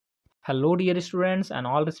Hello dear students and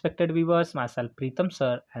all respected viewers, myself Preetham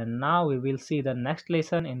sir, and now we will see the next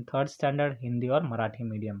lesson in 3rd standard Hindi or Marathi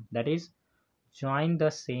medium, that is join the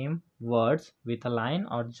same words with a line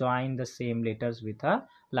or join the same letters with a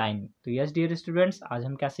line। तो yes dear students, आज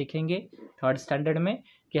हम क्या सीखेंगे 3rd standard में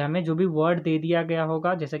कि हमें जो भी वर्ड दे दिया गया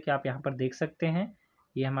होगा, जैसे कि आप यहाँ पर देख सकते हैं,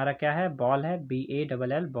 ये हमारा क्या है, बॉल है,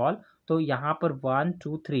 BALL बॉल। तो यहाँ पर 1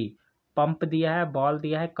 2 3 पंप दिया है, बॉल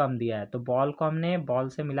दिया है, कम दिया है, तो बॉल को हमने बॉल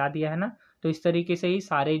से मिला दिया है ना। तो इस तरीके से ही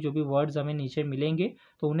सारे जो भी वर्ड्स हमें नीचे मिलेंगे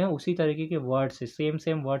तो उन्हें उसी तरीके के वर्ड से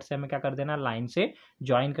सेम वर्ड से हमें क्या कर देना, लाइन से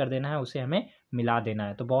ज्वाइन कर देना है, उसे हमें मिला देना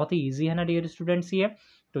है। तो बहुत ही ईजी है ना डियर स्टूडेंट्स ये।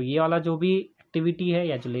 तो ये वाला जो भी एक्टिविटी है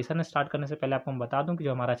या जो लेसन स्टार्ट करने से पहले आपको हम बता दूं कि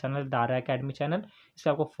जो हमारा चैनल दारा एकेडमी चैनल, इससे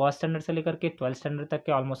आपको 1st स्टैंडर्ड से लेकर के 12th स्टैंडर्ड तक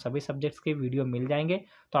के ऑलमोस्ट सभी सब्जेक्ट्स के वीडियो मिल जाएंगे।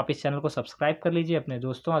 तो आप इस चैनल को सब्सक्राइब कर लीजिए, अपने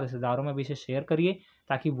दोस्तों और रिश्तेदारों में भी इसे शेयर करिए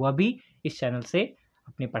ताकि वह भी इस चैनल से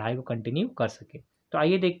अपनी पढ़ाई को कंटिन्यू कर सके। तो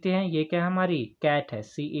आइए देखते हैं, ये क्या है, हमारी कैट है,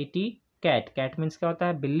 CAT कैट। कैट मीन्स क्या होता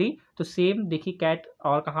है, बिल्ली। तो सेम देखिए कैट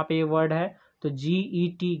और कहाँ पे ये वर्ड है, तो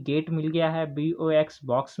GET गेट मिल गया है, BOX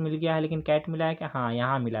बॉक्स मिल गया है, लेकिन कैट मिला है क्या, हाँ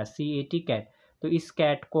यहाँ मिला CAT कैट। तो इस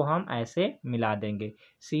कैट को हम ऐसे मिला देंगे,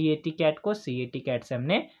 CAT कैट को CAT कैट से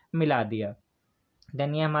हमने मिला दिया।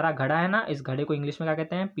 देन ये हमारा घड़ा है ना, इस घड़े को इंग्लिश में क्या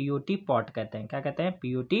कहते हैं, POT पॉट कहते हैं। क्या कहते हैं,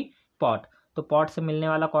 POT पॉट। तो पॉट से मिलने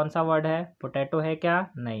वाला कौन सा वर्ड है, पोटैटो है क्या,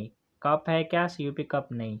 नहीं। कप है क्या, CUP कप,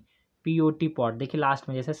 नहीं। POT pot. देखिए लास्ट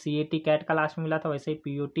में जैसे CAT कैट का लास्ट में मिला था, वैसे ही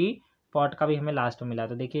POT पॉट का भी हमें लास्ट में मिला।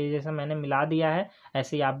 तो देखिए जैसे मैंने मिला दिया है,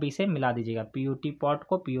 ऐसे ही आप भी इसे मिला दीजिएगा, POT पॉट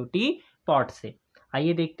को POT पॉट से।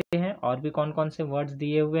 आइए देखते हैं और भी कौन कौन से वर्ड्स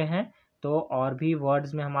दिए हुए हैं। तो और भी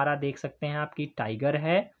वर्ड्स में हमारा देख सकते हैं आपकी टाइगर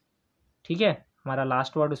है, ठीक है। हमारा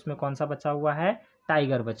लास्ट वर्ड उसमें कौन सा बचा हुआ है,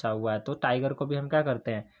 टाइगर बचा हुआ है। तो टाइगर को भी हम क्या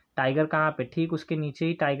करते हैं, टाइगर कहाँ पे, ठीक उसके नीचे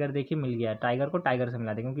ही टाइगर देखिए मिल गया है, टाइगर को टाइगर से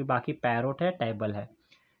मिला दें क्योंकि बाकी पैरोट है, टेबल है,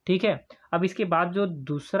 ठीक है। अब इसके बाद जो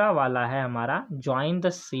दूसरा वाला है हमारा, ज्वाइन द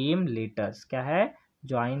सेम लेटर्स, क्या है,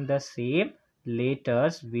 join the same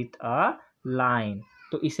letters with a line.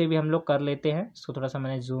 तो इसे भी हम लोग कर लेते हैं, इसको थोड़ा सा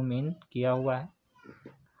मैंने जूम इन किया हुआ है।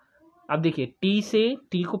 अब देखिए टी से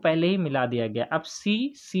टी को पहले ही मिला दिया गया। अब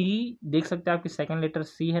सी देख सकते हैं आपकी सेकंड लेटर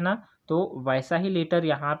सी है ना, तो वैसा ही लेटर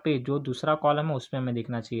यहाँ पे जो दूसरा कॉलम है उसमें हमें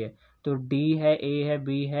दिखना चाहिए। तो डी है, ए है,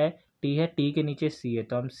 बी है, टी है, टी के नीचे सी है,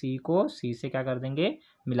 तो हम सी को सी से क्या कर देंगे,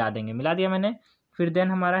 मिला देंगे। मिला दिया मैंने। फिर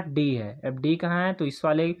देन हमारा डी है। अब डी कहाँ है, तो इस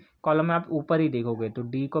वाले कॉलम में आप ऊपर ही देखोगे, तो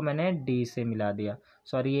डी को मैंने डी से मिला दिया।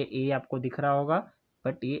 सॉरी ये ए आपको दिख रहा होगा,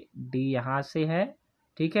 बट ये डी यहाँ से है,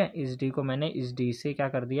 ठीक है। इस डी को मैंने इस डी से क्या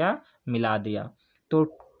कर दिया, मिला दिया। तो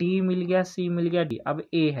टी मिल गया, सी मिल गया, डी। अब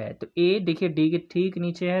ए है, तो ए देखिए डी के ठीक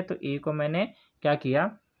नीचे है, तो ए को मैंने क्या किया,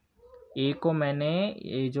 ए को मैंने,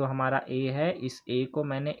 ये जो हमारा ए है, इस ए को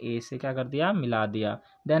मैंने ए से क्या कर दिया, मिला दिया।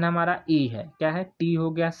 देन हमारा ई है, क्या है, टी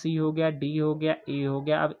हो गया, सी हो गया, डी हो गया, ए हो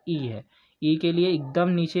गया। अब ई है, ई के लिए एकदम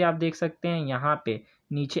नीचे आप देख सकते हैं, यहाँ पे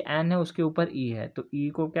नीचे एन है, उसके ऊपर ई है, तो ई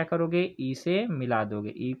को क्या करोगे, ई से मिला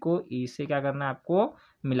दोगे। ई को ई से क्या करना है, आपको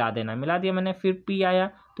मिला देना। मिला दिया मैंने। फिर पी आया,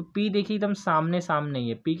 तो पी देखिए एकदम सामने सामने ही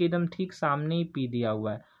है, पी के एकदम ठीक सामने ही पी दिया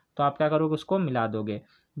हुआ है, तो आप क्या करोगे, उसको मिला दोगे।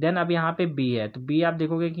 देन अब यहाँ पे बी है, तो बी आप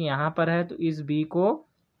देखोगे कि यहाँ पर है, तो इस बी को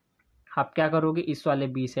आप क्या करोगे, इस वाले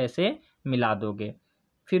बी से ऐसे मिला दोगे।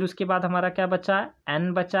 फिर उसके बाद हमारा क्या बचा,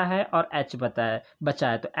 एन बचा है और एच बचा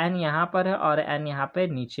है। तो एन यहाँ पर है और एन यहाँ पे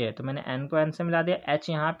नीचे है, तो मैंने एन को एन से मिला दिया, एच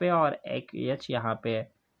यहाँ पे और एच यहाँ पे है,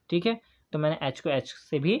 ठीक है। तो मैंने एच को एच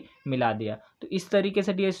से भी मिला दिया। तो इस तरीके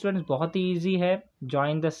से डियर स्टूडेंट्स बहुत ही ईजी है।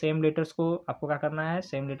 ज्वाइन द सेम लेटर्स को आपको क्या करना है,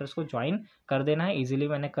 सेम लेटर्स को ज्वाइन कर देना है। इजीली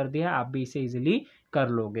मैंने कर दिया, आप भी इसे इजीली कर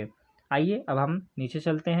लोगे। आइए अब हम नीचे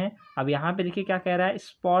चलते हैं। अब यहाँ पे देखिए क्या कह रहा है,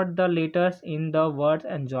 spot the letters in the words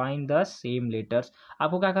and join the same letters.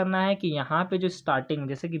 आपको क्या करना है कि यहाँ पे जो स्टार्टिंग,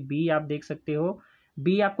 जैसे कि बी आप देख सकते हो,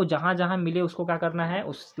 बी आपको जहाँ जहाँ मिले उसको क्या करना है,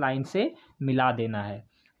 उस लाइन से मिला देना है।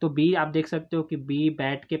 तो बी आप देख सकते हो कि बी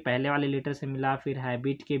बैट के पहले वाले लेटर से मिला, फिर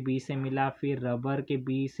हैबिट के बी से मिला, फिर रबर के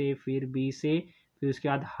बी से, फिर बी से, फिर उसके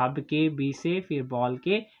बाद हब के बी से, फिर बॉल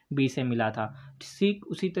के बी से मिला था। सी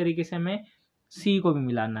उसी तरीके से हमें सी को भी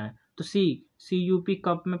मिलाना है। तो CUP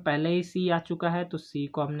कप में पहले ही सी आ चुका है, तो सी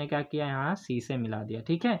को हमने क्या किया, यहाँ सी से मिला दिया,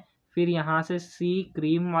 ठीक है। फिर यहाँ से सी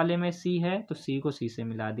क्रीम वाले में सी है, तो सी को सी से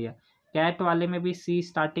मिला दिया। कैट वाले में भी सी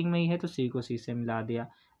स्टार्टिंग में ही है, तो सी को सी से मिला दिया।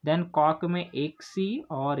 देन कॉक में एक सी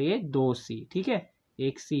और ये 2 सी, ठीक है।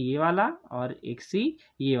 एक सी ये वाला और एक सी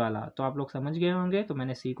ये वाला, तो आप लोग समझ गए होंगे। तो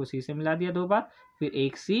मैंने सी को सी से मिला दिया 2 बार, फिर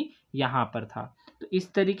एक सी यहाँ पर था। तो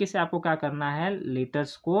इस तरीके से आपको क्या करना है,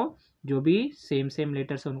 लेटर्स को जो भी सेम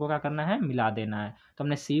लेटर्स है उनको क्या करना है, मिला देना है। तो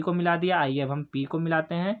हमने सी को मिला दिया। आइए अब हम पी को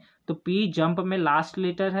मिलाते हैं। तो पी जंप में लास्ट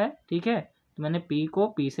लेटर है, ठीक है। तो मैंने पी को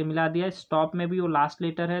पी से मिला दिया, स्टॉप में भी वो लास्ट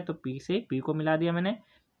लेटर है तो पी से पी को मिला दिया मैंने,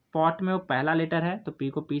 पॉट में वो पहला लेटर है तो पी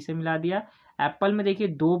को पी से मिला दिया, एप्पल में देखिए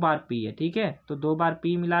 2 बार पी है, ठीक है, तो 2 बार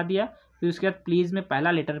पी मिला दिया, फिर उसके बाद प्लीज में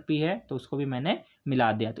पहला लेटर पी है तो उसको भी मैंने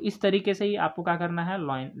मिला दिया। तो इस तरीके से ही आपको क्या करना है,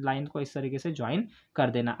 लाइन को इस तरीके से ज्वाइन कर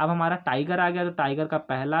देना। अब हमारा टाइगर आ गया, तो टाइगर का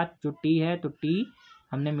पहला जो टी है तो टी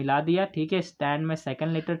हमने मिला दिया, ठीक है, स्टैंड में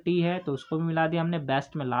सेकंड लेटर टी है तो उसको भी मिला दिया हमने,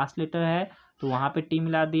 बेस्ट में लास्ट लेटर है तो वहाँ पे टी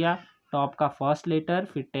मिला दिया, टॉप का फर्स्ट लेटर,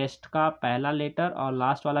 फिर टेस्ट का पहला लेटर और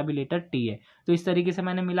लास्ट वाला भी लेटर टी है। तो इस तरीके से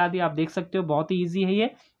मैंने मिला दिया, आप देख सकते हो बहुत ही ईजी है ये।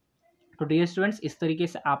 तो डियर स्टूडेंट्स, इस तरीके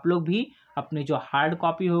से आप लोग भी अपनी जो हार्ड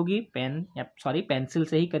कॉपी होगी पेंसिल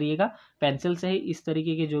से ही करिएगा, पेंसिल से ही इस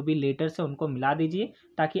तरीके के जो भी लेटर्स है उनको मिला दीजिए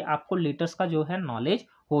ताकि आपको लेटर्स का जो है नॉलेज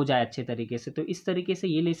हो जाए अच्छे तरीके से। तो इस तरीके से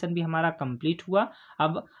ये लेसन भी हमारा कंप्लीट हुआ।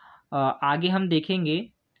 अब आगे हम देखेंगे,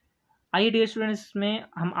 आइए डियर स्टूडेंट्स में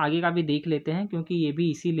हम आगे का भी देख लेते हैं क्योंकि ये भी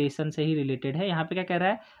इसी लेसन से ही रिलेटेड है। यहाँ पे क्या कह रहा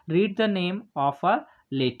है, read the name of a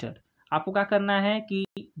letter. आपको क्या करना है कि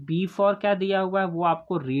बी फॉर क्या दिया हुआ है वो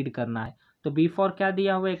आपको रीड करना है। तो बी फॉर क्या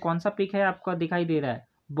दिया हुआ है, कौन सा पिक है आपको दिखाई दे रहा है,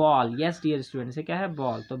 बॉल। यस डियर स्टूडेंट्स, ये क्या है,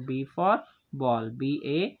 बॉल। तो B for ball,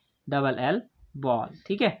 BALL ball,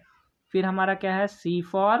 ठीक है। फिर हमारा क्या है, सी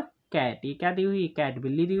फॉर कैट, ये क्या दी हुई, कैट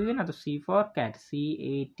बिल्ली दी हुई है ना, तो सी for cat,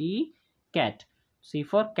 CAT cat, C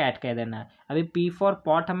for cat कह देना है। अभी पी फॉर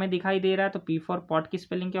पॉट हमें दिखाई दे रहा है, तो पी फॉर पॉट की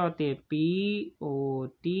स्पेलिंग क्या होती है,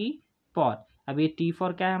 POT पॉट। अब ये टी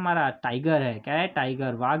फॉर क्या है हमारा, टाइगर है, क्या है,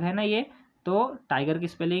 टाइगर, वाघ है ना ये, तो टाइगर की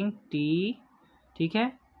स्पेलिंग T, ठीक है,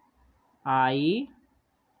 I,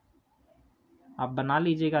 आप बना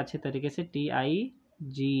लीजिएगा अच्छे तरीके से,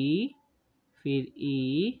 TIG, फिर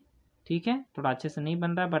E, ठीक है, थोड़ा अच्छे से नहीं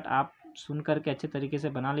बन रहा है बट आप सुन करके अच्छे तरीके से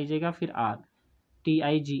बना लीजिएगा, फिर R,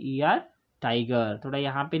 TIGER टाइगर। थोड़ा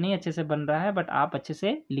यहाँ पे नहीं अच्छे से बन रहा है बट आप अच्छे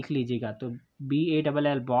से लिख लीजिएगा। तो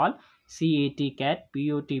BALL ball, CAT cat,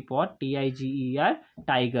 POT pot, TIGER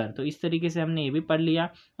tiger. तो इस तरीके से हमने ये भी पढ़ लिया।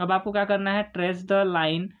 अब आपको क्या करना है, trace the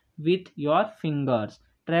line with your fingers,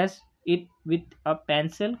 trace it with a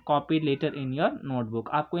pencil, copy letter in your notebook.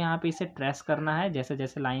 आपको यहाँ पे इसे ट्रेस करना है, जैसे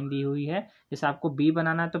जैसे लाइन दी हुई है, जैसे आपको बी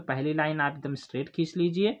बनाना है तो पहली लाइन आप एकदम स्ट्रेट खींच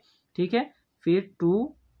लीजिए, ठीक है, फिर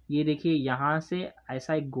 2, ये देखिए यहाँ से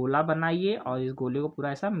ऐसा एक गोला बनाइए और इस गोले को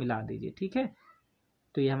पूरा ऐसा मिला दीजिए, ठीक है,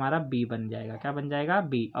 तो ये हमारा बी बन जाएगा, क्या बन जाएगा,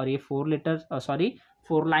 बी। और ये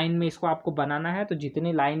 4 लाइन में इसको आपको बनाना है, तो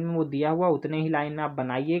जितने लाइन में वो दिया हुआ उतने ही लाइन में आप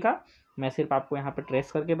बनाइएगा। मैं सिर्फ आपको यहाँ पे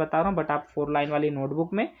ट्रेस करके बता रहा हूँ बट आप 4 लाइन वाली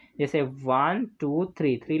नोटबुक में जैसे 1 2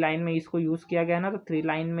 3 लाइन में इसको यूज़ किया गया है ना, तो 3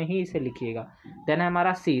 लाइन में ही इसे लिखिएगा। देन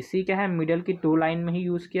हमारा सी क्या है, मिडल की 2 लाइन में ही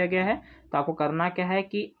यूज़ किया गया है। तो आपको करना क्या है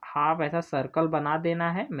कि हाफ ऐसा सर्कल बना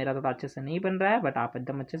देना है, मेरा तो अच्छे से नहीं बन रहा है बट आप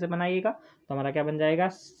एकदम अच्छे से बनाइएगा। तो हमारा क्या बन जाएगा,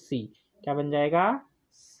 सी, क्या बन जाएगा,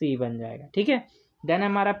 सी बन जाएगा, ठीक है। देन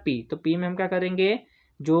हमारा पी, तो पी में हम क्या करेंगे,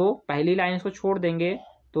 जो पहली लाइन को छोड़ देंगे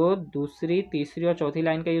तो दूसरी, तीसरी और चौथी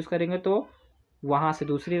लाइन का यूज़ करेंगे। तो वहाँ से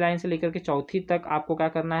दूसरी लाइन से लेकर के चौथी तक आपको क्या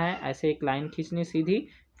करना है, ऐसे एक लाइन खींचनी सीधी,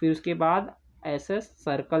 फिर उसके बाद ऐसे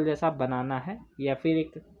सर्कल जैसा बनाना है, या फिर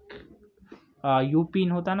एक यू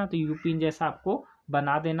पिन होता ना, तो यू पिन जैसा आपको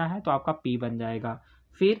बना देना है, तो आपका पी बन जाएगा।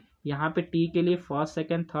 फिर यहाँ पे टी के लिए फर्स्ट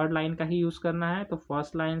सेकंड थर्ड लाइन का ही यूज़ करना है, तो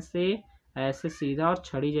फर्स्ट लाइन से ऐसे सीधा और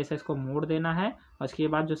छड़ी जैसे इसको मोड़ देना है, और उसके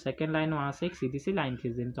बाद जो सेकंड लाइन वहाँ से एक सीधी सी लाइन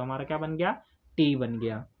खींच देनी, तो हमारा क्या बन गया, टी बन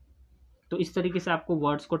गया। तो इस तरीके से आपको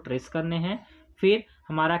वर्ड्स को ट्रेस करने हैं। फिर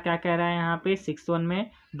हमारा क्या कह रहा है यहाँ पे 6 1 में,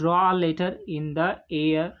 draw a letter in the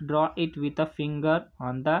air, draw it with a finger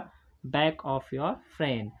on the back of your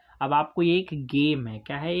friend. अब आपको ये एक गेम है,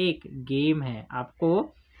 क्या है, एक गेम है।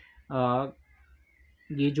 आपको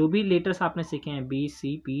ये जो भी लेटर्स आपने सीखे हैं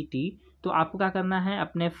BCPT, तो आपको क्या करना है,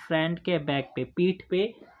 अपने फ्रेंड के बैक पे, पीठ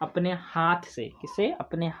पे, अपने हाथ से, किसे,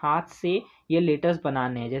 अपने हाथ से ये लेटर्स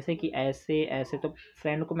बनाने हैं। जैसे कि ऐसे ऐसे, तो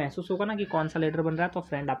फ्रेंड को महसूस होगा ना कि कौन सा लेटर बन रहा है, तो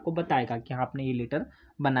फ्रेंड आपको बताएगा कि हाँ आपने ये लेटर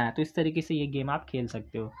बनाया। तो इस तरीके से ये गेम आप खेल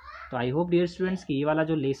सकते हो। तो आई होप डियर स्टूडेंट्स कि ये वाला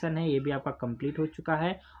जो लेसन है ये भी आपका कंप्लीट हो चुका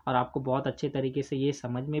है और आपको बहुत अच्छे तरीके से ये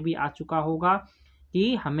समझ में भी आ चुका होगा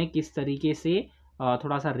कि हमें किस तरीके से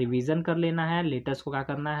थोड़ा सा रिवीजन कर लेना है। लेटर्स को क्या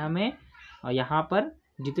करना है हमें, यहाँ पर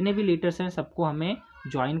जितने भी लेटर्स हैं सबको हमें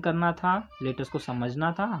ज्वाइन करना था, लेटर्स को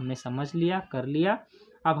समझना था, हमने समझ लिया, कर लिया।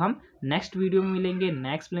 अब हम नेक्स्ट वीडियो में मिलेंगे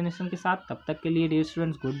नेक्स्ट एक्सप्लेनेशन के साथ। तब तक के लिए dear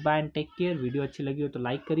students good bye and take care. Video अच्छी लगी हो तो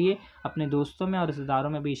लाइक करिए, अपने दोस्तों में और रिश्तेदारों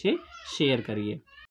में भी इसे शेयर करिए।